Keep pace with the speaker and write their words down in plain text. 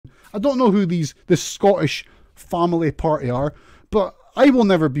I don't know who this Scottish family party are, but I will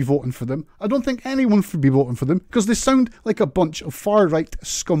never be voting for them. I don't think anyone should be voting for them because they sound like a bunch of far-right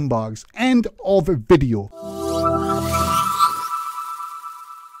scumbags. End of video.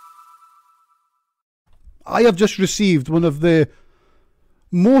 I have just received one of the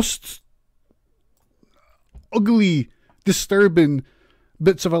most ugly, disturbing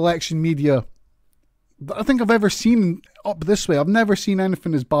bits of election media that I think I've ever seen up this way. I've never seen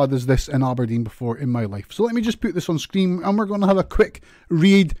anything as bad as this in Aberdeen before in my life. So let me just put this on screen and we're going to have a quick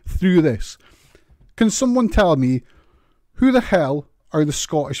read through this. Can someone tell me who the hell are the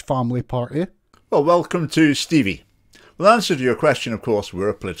Scottish Family Party? Well, welcome to Stevie. Well, the answer to your question, of course, we're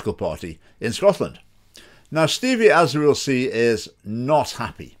a political party in Scotland. Now, Stevie, as we will see, is not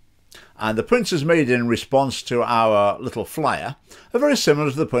happy. And the points he's made in response to our little flyer are very similar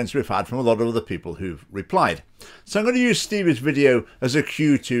to the points we've had from a lot of other people who've replied. So I'm going to use Stevie's video as a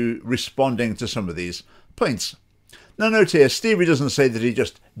cue to responding to some of these points. Now note here, Stevie doesn't say that he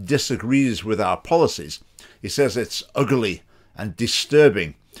just disagrees with our policies. He says it's ugly and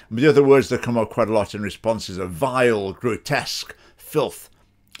disturbing. And the other words that come up quite a lot in responses are vile, grotesque, filth,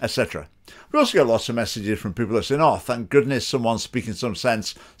 etc. We also get lots of messages from people that say, oh, thank goodness someone's speaking some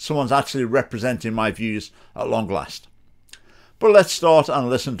sense, someone's actually representing my views at long last. But let's start and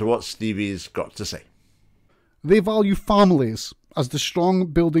listen to what Stevie's got to say. They value families as the strong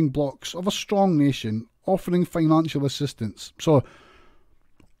building blocks of a strong nation, offering financial assistance. So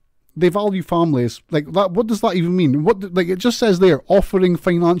they value families like that. What does that even mean? What, like, it just says there, offering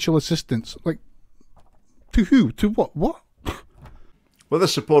financial assistance. Like, to who? To what? What? Well, the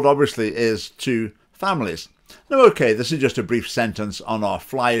support obviously is to families. Now, okay, this is just a brief sentence on our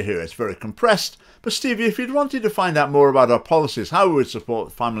flyer here. It's very compressed. But Stevie, if you'd wanted to find out more about our policies, how we would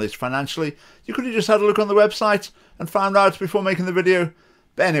support families financially, you could have just had a look on the website and found out before making the video.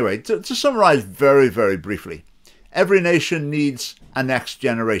 But anyway, to summarise very, very briefly, every nation needs a next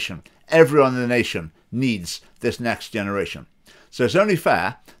generation. Everyone in the nation needs this next generation. So it's only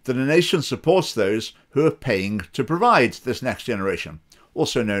fair that a nation supports those who are paying to provide this next generation,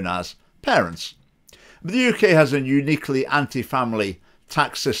 also known as parents. But the UK has a uniquely anti-family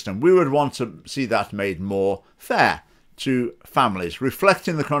tax system. We would want to see that made more fair to families,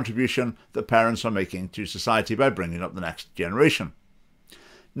 reflecting the contribution that parents are making to society by bringing up the next generation.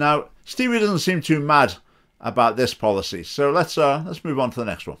 Now, Stevie doesn't seem too mad about this policy, so let's move on to the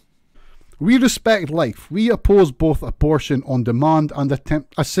next one. We respect life. We oppose both abortion on demand and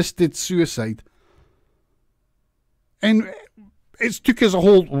assisted suicide. And it took us a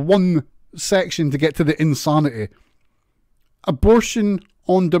whole one section to get to the insanity. Abortion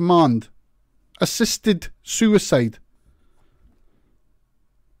on demand. Assisted suicide.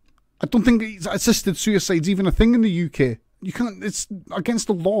 I don't think assisted suicide's even a thing in the UK. You can't, it's against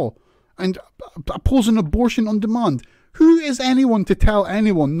the law. And opposing abortion on demand. Who is anyone to tell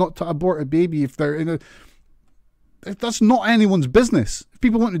anyone not to abort a baby if they're in a... If that's not anyone's business. If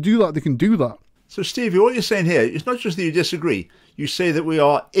people want to do that, they can do that. So Stevie, what you're saying here, it's not just that you disagree. You say that we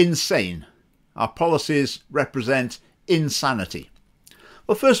are insane. Our policies represent insanity.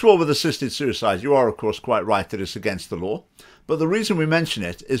 Well, first of all, with assisted suicide, you are, of course, quite right that it's against the law. But the reason we mention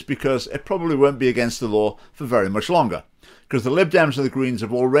it is because it probably won't be against the law for very much longer. Because the Lib Dems and the Greens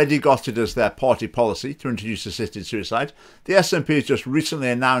have already got it as their party policy to introduce assisted suicide. The SFP has just recently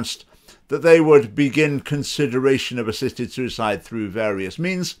announced that they would begin consideration of assisted suicide through various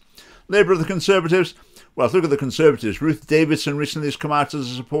means. Labour and the Conservatives, well, look at the Conservatives. Ruth Davidson recently has come out as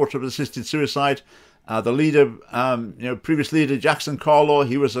a supporter of assisted suicide. The leader, previous leader Jackson Carlaw,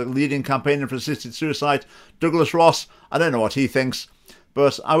 he was a leading campaigner for assisted suicide. Douglas Ross, I don't know what he thinks,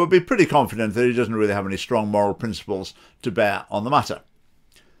 but I would be pretty confident that he doesn't really have any strong moral principles to bear on the matter.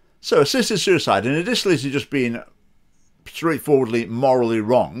 So assisted suicide, in addition to just being straightforwardly morally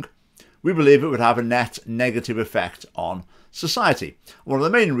wrong, we believe it would have a net negative effect on society. One of the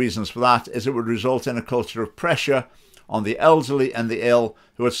main reasons for that is it would result in a culture of pressure on the elderly and the ill,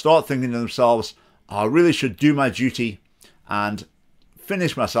 who would start thinking to themselves, I really should do my duty and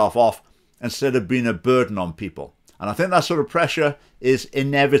finish myself off instead of being a burden on people. And I think that sort of pressure is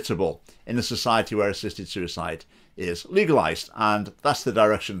inevitable in a society where assisted suicide is legalised. And that's the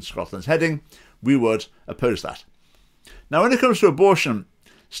direction Scotland's heading. We would oppose that. Now, when it comes to abortion,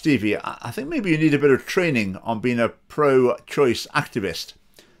 Stevie, I think maybe you need a bit of training on being a pro-choice activist.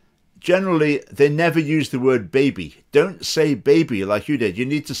 Generally, they never use the word baby. Don't say baby like you did. You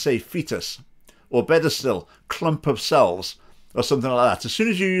need to say fetus. Or better still, clump of cells, or something like that. As soon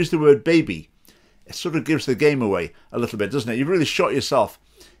as you use the word baby, it sort of gives the game away a little bit, doesn't it? You've really shot yourself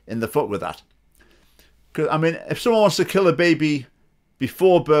in the foot with that. Because, I mean, if someone wants to kill a baby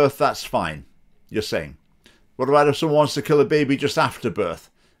before birth, that's fine, you're saying. What about if someone wants to kill a baby just after birth?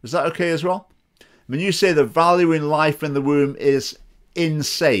 Is that okay as well? When you say the valuing life in the womb is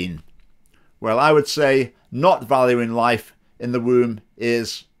insane, well, I would say not valuing life in the womb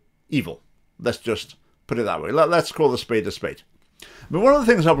is evil. Let's just put it that way. Let's call a spade a spade. I mean, one of the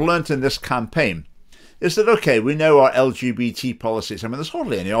things I've learnt in this campaign is that, okay, we know our LGBT policies. I mean, there's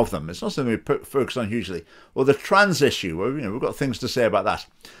hardly any of them. It's not something we focus on hugely. Or the trans issue, well, we've got things to say about that.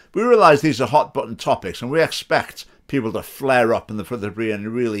 We realise these are hot button topics, and we expect people to flare up and for there to be a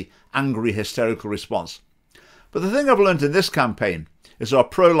really angry, hysterical response. But the thing I've learned in this campaign is our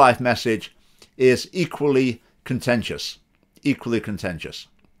pro-life message is equally contentious. Equally contentious.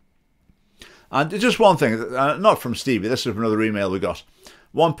 And just one thing, not from Stevie, this is from another email we got.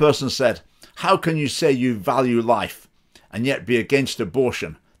 One person said, "How can you say you value life and yet be against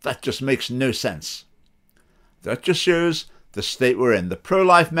abortion? That just makes no sense." That just shows the state we're in. The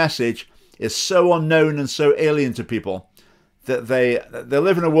pro-life message is so unknown and so alien to people that they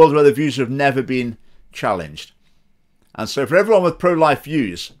live in a world where the views have never been challenged. And so for everyone with pro-life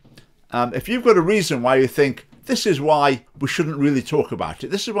views, if you've got a reason why you think this is why we shouldn't really talk about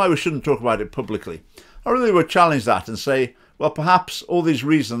it, this is why we shouldn't talk about it publicly, I really would challenge that and say, well, perhaps all these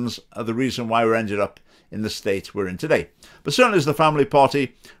reasons are the reason why we're ended up in the state we're in today. But certainly as the family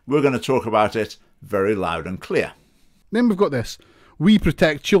party, we're going to talk about it very loud and clear. Then we've got this. We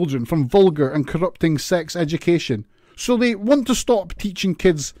protect children from vulgar and corrupting sex education. So they want to stop teaching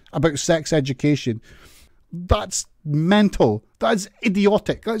kids about sex education. That's mental. That is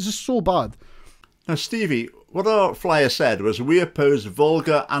idiotic. That is just so bad. Now, Stevie, what our flyer said was we oppose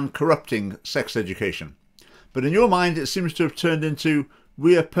vulgar and corrupting sex education. But in your mind, it seems to have turned into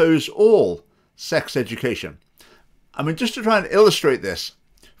we oppose all sex education. I mean, just to try and illustrate this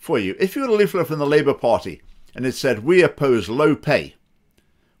for you, if you had a leaflet from the Labour Party and it said we oppose low pay,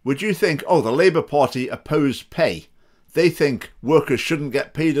 would you think, oh, the Labour Party oppose pay? They think workers shouldn't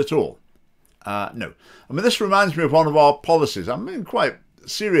get paid at all. No. I mean, this reminds me of one of our policies. I'm being quite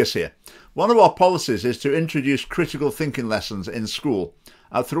serious here. One of our policies is to introduce critical thinking lessons in school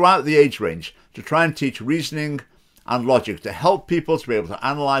throughout the age range to try and teach reasoning and logic to help people to be able to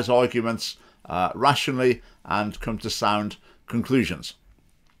analyse arguments rationally and come to sound conclusions.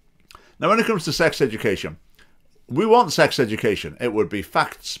 Now, when it comes to sex education, we want sex education. It would be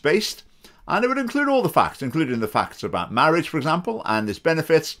facts-based, and it would include all the facts, including the facts about marriage, for example, and its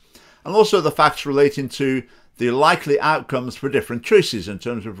benefits, and also the facts relating to the likely outcomes for different choices in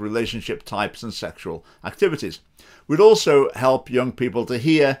terms of relationship types and sexual activities. We'd also help young people to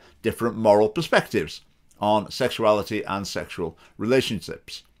hear different moral perspectives on sexuality and sexual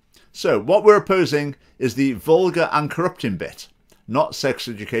relationships. So what we're opposing is the vulgar and corrupting bit, not sex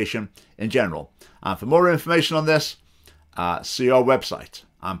education in general. And for more information on this, see our website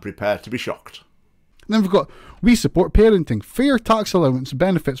and prepare to be shocked. And then we've got, we support parenting, fair tax allowance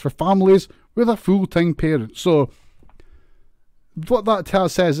benefits for families with a full-time parent. So what that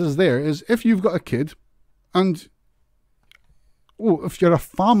says is there is if you've got a kid and, if you're a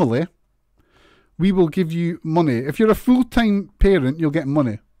family, we will give you money. If you're a full-time parent, you'll get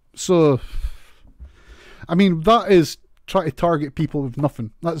money. So, I mean, that is trying to target people with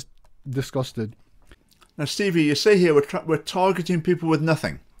nothing. That's disgusting. Now, Stevie, you say here we're targeting people with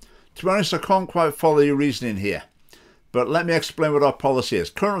nothing. To be honest, I can't quite follow your reasoning here. But let me explain what our policy is.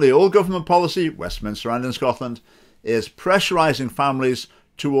 Currently, all government policy, Westminster and in Scotland, is pressurising families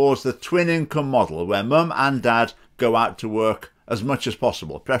towards the twin income model where mum and dad go out to work as much as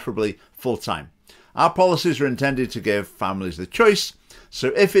possible, preferably full-time. Our policies are intended to give families the choice.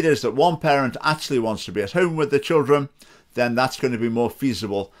 So if it is that one parent actually wants to be at home with the children, then that's going to be more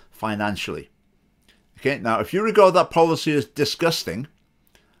feasible financially. Okay, now if you regard that policy as disgusting,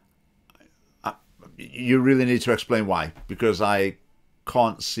 you really need to explain why, because I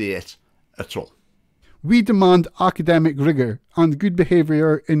can't see it at all. We demand academic rigour and good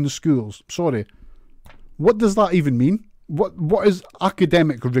behaviour in the schools. Sorry. What does that even mean? What is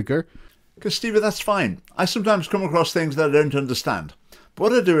academic rigour? Because, Stevie, that's fine. I sometimes come across things that I don't understand.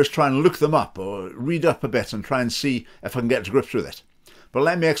 But what I do is try and look them up or read up a bit and try and see if I can get to grips with it. But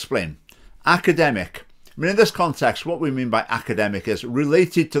let me explain. Academic. I mean, in this context, what we mean by academic is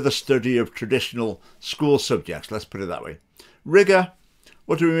related to the study of traditional school subjects. Let's put it that way. Rigour.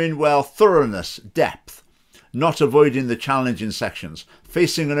 What do we mean? Well, thoroughness, depth, not avoiding the challenging sections,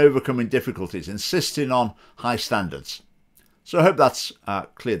 facing and overcoming difficulties, insisting on high standards. So I hope that's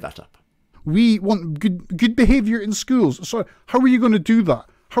cleared that up. We want good behaviour in schools. So how are you going to do that?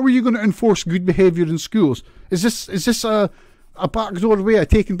 How are you going to enforce good behaviour in schools? Is this a backdoor way of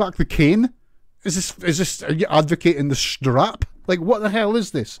taking back the cane? Are you advocating the strap? Like, what the hell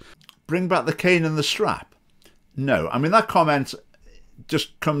is this? Bring back the cane and the strap? No, I mean, that comment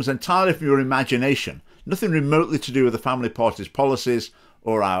just comes entirely from your imagination. Nothing remotely to do with the family party's policies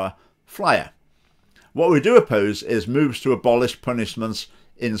or our flyer. What we do oppose is moves to abolish punishments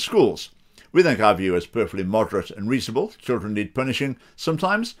in schools. We think our view is perfectly moderate and reasonable. Children need punishing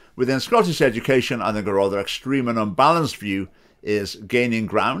sometimes. Within Scottish education, I think a rather extreme and unbalanced view is gaining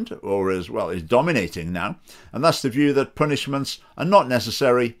ground, or is dominating now. And that's the view that punishments are not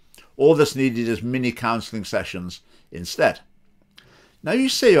necessary. All that's needed is mini counselling sessions instead. Now you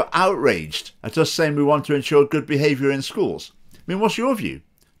say you're outraged at us saying we want to ensure good behaviour in schools. I mean, what's your view?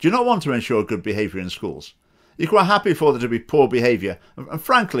 Do you not want to ensure good behaviour in schools? You're quite happy for there to be poor behaviour, and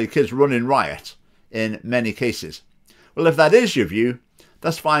frankly, kids running riot in many cases. Well, if that is your view,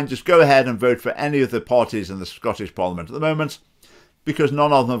 that's fine. Just go ahead and vote for any of the parties in the Scottish Parliament at the moment, because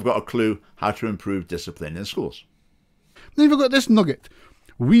none of them have got a clue how to improve discipline in schools. Then you've got this nugget.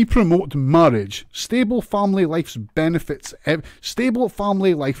 We promote marriage. Stable family life benefits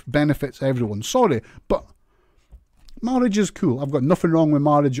everyone. Sorry, but marriage is cool. I've got nothing wrong with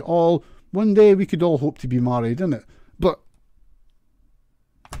marriage at all. One day we could all hope to be married, innit? But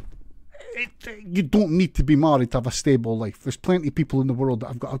you don't need to be married to have a stable life. There's plenty of people in the world that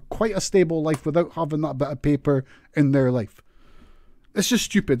have got quite a stable life without having that bit of paper in their life. It's just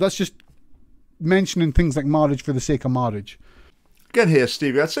stupid. That's just mentioning things like marriage for the sake of marriage. Again here,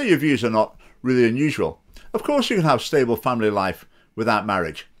 Stevie, I'd say your views are not really unusual. Of course you can have stable family life without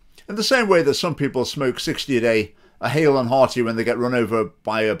marriage. In the same way that some people smoke 60 a day, are hale and hearty when they get run over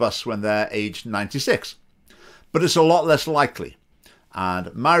by a bus when they're aged 96. But it's a lot less likely.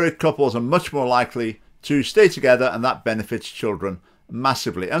 And married couples are much more likely to stay together, and that benefits children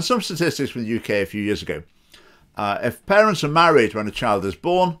massively. And some statistics from the UK a few years ago. If parents are married when a child is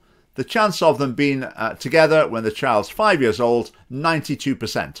born, the chance of them being together when the child's 5 years old,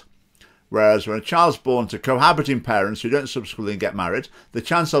 92%. Whereas when a child's born to cohabiting parents who don't subsequently get married, the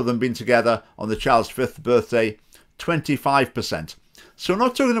chance of them being together on the child's 5th birthday, 25%. So we're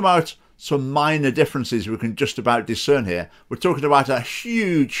not talking about some minor differences we can just about discern here. We're talking about a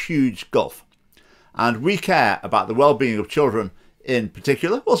huge, huge gulf. And we care about the well-being of children in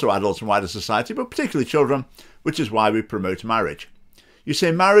particular, also adults and wider society, but particularly children, which is why we promote marriage. You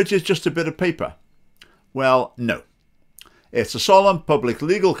say marriage is just a bit of paper. Well, no. It's a solemn public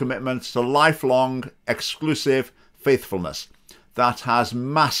legal commitment to lifelong, exclusive faithfulness that has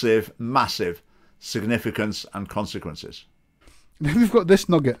massive, massive significance and consequences. Then we've got this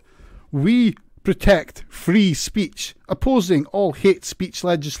nugget. We protect free speech, opposing all hate speech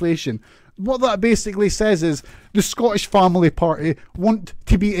legislation. What that basically says is the Scottish Family Party want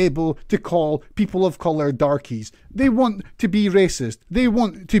to be able to call people of colour darkies. They want to be racist. They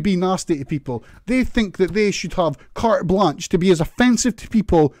want to be nasty to people. They think that they should have carte blanche to be as offensive to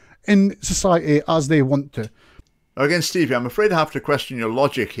people in society as they want to. Again, Stevie, I'm afraid I have to question your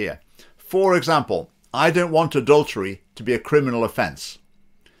logic here. For example, I don't want adultery to be a criminal offence.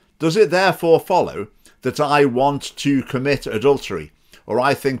 Does it therefore follow that I want to commit adultery? Or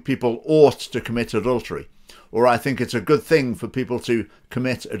I think people ought to commit adultery? Or I think it's a good thing for people to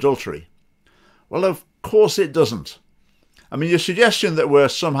commit adultery? Well, of course it doesn't. I mean, your suggestion that we're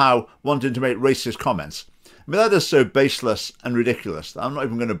somehow wanting to make racist comments, I mean, that is so baseless and ridiculous that I'm not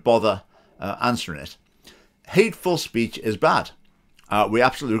even going to bother answering it. Hateful speech is bad. We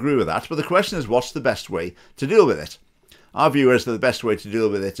absolutely agree with that, but the question is, what's the best way to deal with it? Our view is that the best way to deal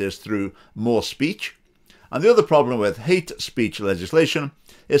with it is through more speech. And the other problem with hate speech legislation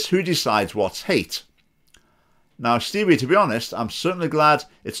is who decides what's hate. Now, Stevie, to be honest, I'm certainly glad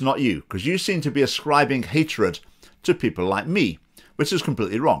it's not you, because you seem to be ascribing hatred to people like me, which is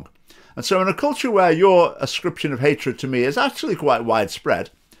completely wrong. And so in a culture where your ascription of hatred to me is actually quite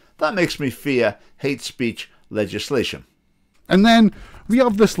widespread, that makes me fear hate speech legislation. And then we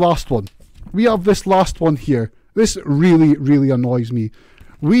have this last one. We have this last one here. This really, really annoys me.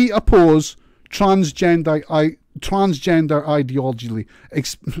 We oppose transgender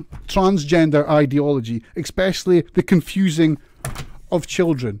ideology, especially the confusing of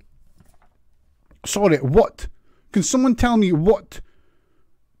children. Sorry, what? Can someone tell me what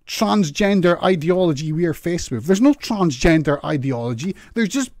transgender ideology we are faced with? There's no transgender ideology. There's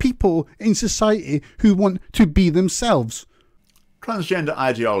just people in society who want to be themselves. Transgender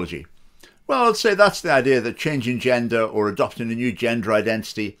ideology. Well, I'd say that's the idea that changing gender or adopting a new gender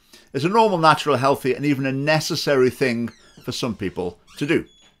identity is a normal, natural, healthy and even a necessary thing for some people to do.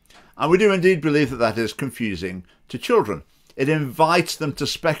 And we do indeed believe that that is confusing to children. It invites them to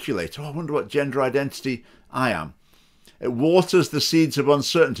speculate. Oh, I wonder what gender identity I am. It waters the seeds of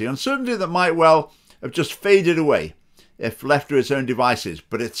uncertainty. Uncertainty that might well have just faded away if left to its own devices,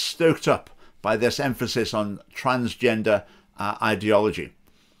 but it's stoked up by this emphasis on transgender ideology.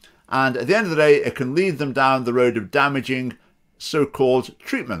 And at the end of the day, it can lead them down the road of damaging so-called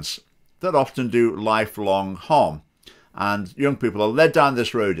treatments that often do lifelong harm. And young people are led down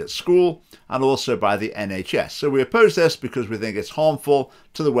this road at school and also by the NHS. So we oppose this because we think it's harmful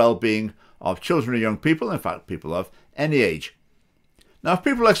to the well-being of children and young people, in fact, people of any age. Now, if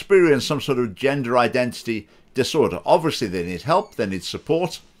people experience some sort of gender identity disorder, obviously they need help, they need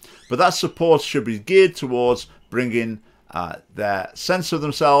support, but that support should be geared towards bringing their sense of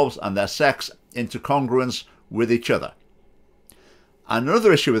themselves and their sex into congruence with each other.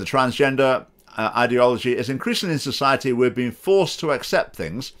 Another issue with the transgender ideology is increasingly in society we're being forced to accept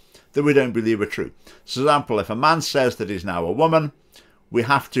things that we don't believe are true. For example, if a man says that he's now a woman, we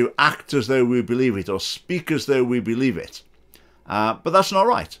have to act as though we believe it or speak as though we believe it. But that's not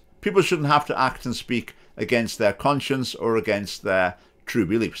right. People shouldn't have to act and speak against their conscience or against their true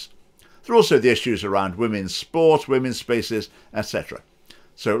beliefs. There are also the issues around women's sport, women's spaces, etc.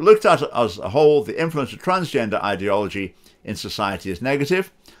 So looked at as a whole, the influence of transgender ideology in society is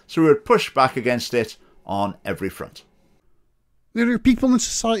negative, so we would push back against it on every front. There are people in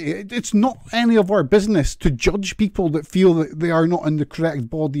society, it's not any of our business to judge people that feel that they are not in the correct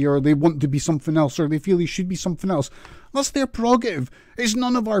body or they want to be something else or they feel they should be something else. That's their prerogative. It's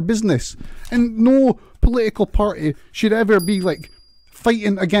none of our business. And no political party should ever be like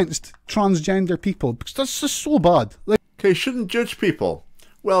fighting against transgender people because that's just so bad. Okay, shouldn't judge people.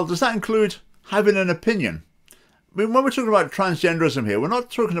 Well, does that include having an opinion? I mean, when we're talking about transgenderism here, we're not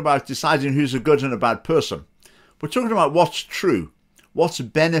talking about deciding who's a good and a bad person. We're talking about what's true, what's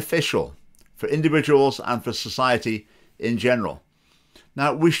beneficial for individuals and for society in general.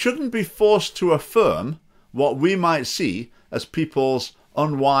 Now, we shouldn't be forced to affirm what we might see as people's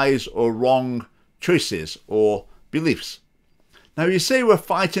unwise or wrong choices or beliefs. Now, you say we're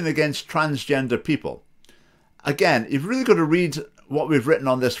fighting against transgender people. Again, you've really got to read what we've written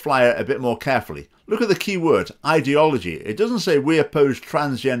on this flyer a bit more carefully. Look at the key word, ideology. It doesn't say we oppose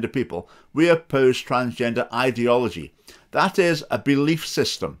transgender people. We oppose transgender ideology. That is a belief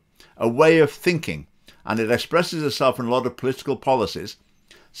system, a way of thinking, and it expresses itself in a lot of political policies.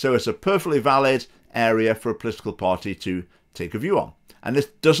 So it's a perfectly valid area for a political party to take a view on. And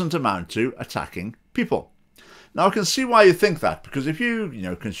it doesn't amount to attacking people. Now, I can see why you think that, because if you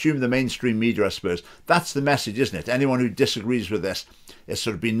consume the mainstream media, I suppose, that's the message, isn't it? Anyone who disagrees with this is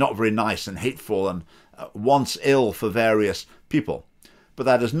sort of being not very nice and hateful and wants ill for various people. But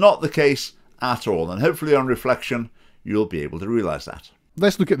that is not the case at all, and hopefully on reflection, you'll be able to realise that.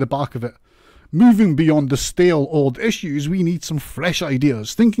 Let's look at the back of it. Moving beyond the stale old issues, we need some fresh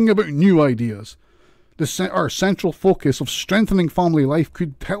ideas, thinking about new ideas. Our central focus of strengthening family life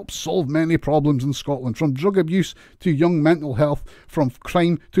could help solve many problems in Scotland, from drug abuse to young mental health, from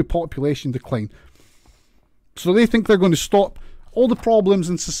crime to population decline. So they think they're going to stop all the problems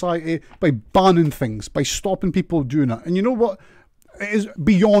in society by banning things, by stopping people doing it. And you know what? It is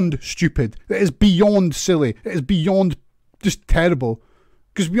beyond stupid. It is beyond silly. It is beyond just terrible.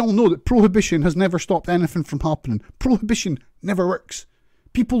 Because we all know that prohibition has never stopped anything from happening. Prohibition never works.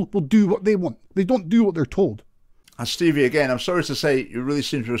 People will do what they want. They don't do what they're told. And Stevie, again, I'm sorry to say you really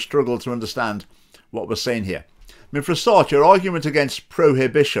seem to have struggled to understand what we're saying here. I mean, for a start, your argument against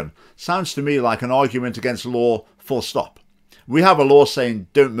prohibition sounds to me like an argument against law full stop. We have a law saying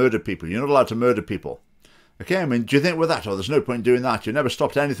don't murder people. You're not allowed to murder people. Okay, I mean, do you think with that, there's no point doing that. You never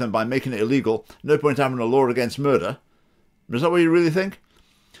stopped anything by making it illegal. No point having a law against murder. Is that what you really think?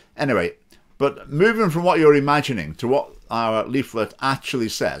 Anyway, but moving from what you're imagining to what our leaflet actually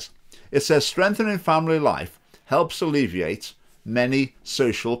says, it says strengthening family life helps alleviate many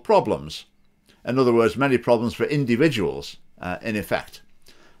social problems. In other words, many problems for individuals, in effect.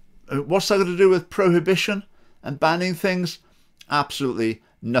 What's that got to do with prohibition and banning things? Absolutely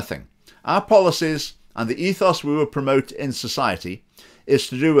nothing. Our policies and the ethos we will promote in society is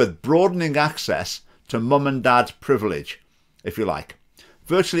to do with broadening access to mum and dad privilege, if you like.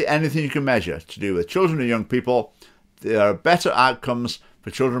 Virtually anything you can measure to do with children and young people, there are better outcomes for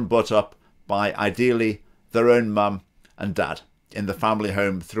children brought up by ideally their own mum and dad in the family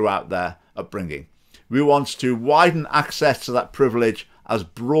home throughout their upbringing. We want to widen access to that privilege as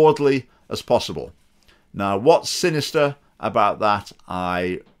broadly as possible. Now, what's sinister about that,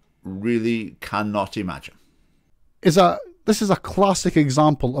 I really cannot imagine. This is a classic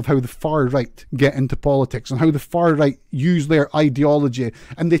example of how the far right get into politics and how the far right use their ideology,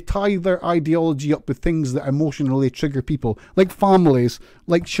 and they tie their ideology up with things that emotionally trigger people, like families,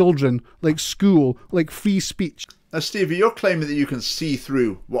 like children, like school, like free speech. Now, Stevie, you're claiming that you can see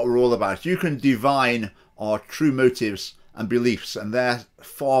through what we're all about. You can divine are true motives and beliefs, and they're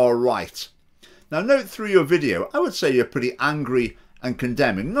far right. Now note through your video, I would say you're pretty angry and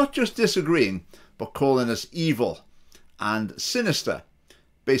condemning, not just disagreeing, but calling us evil and sinister,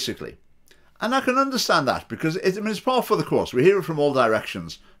 basically. And I can understand that because it's par for the course. We hear it from all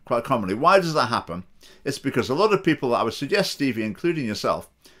directions quite commonly. Why does that happen? It's because a lot of people, that I would suggest, Stevie, including yourself,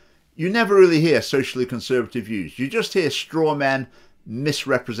 you never really hear socially conservative views. You just hear straw men,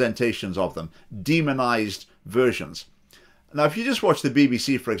 misrepresentations of them, demonized versions. Now, if you just watch the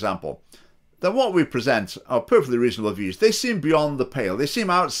BBC, for example, then what we present are perfectly reasonable views. They seem beyond the pale. They seem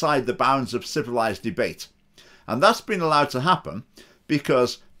outside the bounds of civilized debate. And that's been allowed to happen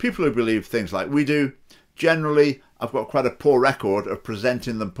because people who believe things like we do, generally, I've got quite a poor record of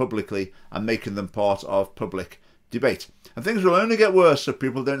presenting them publicly and making them part of public debate. And things will only get worse if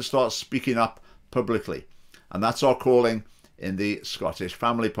people don't start speaking up publicly. And that's our calling in the Scottish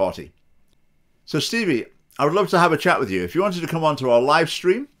Family Party. So Stevie, I would love to have a chat with you. If you wanted to come on to our live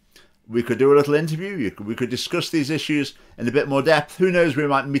stream, we could do a little interview. We could discuss these issues in a bit more depth. Who knows, we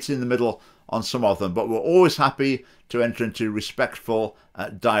might meet in the middle on some of them. But we're always happy to enter into respectful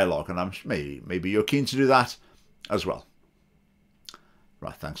dialogue. And maybe you're keen to do that as well.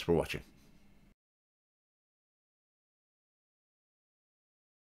 Right, thanks for watching.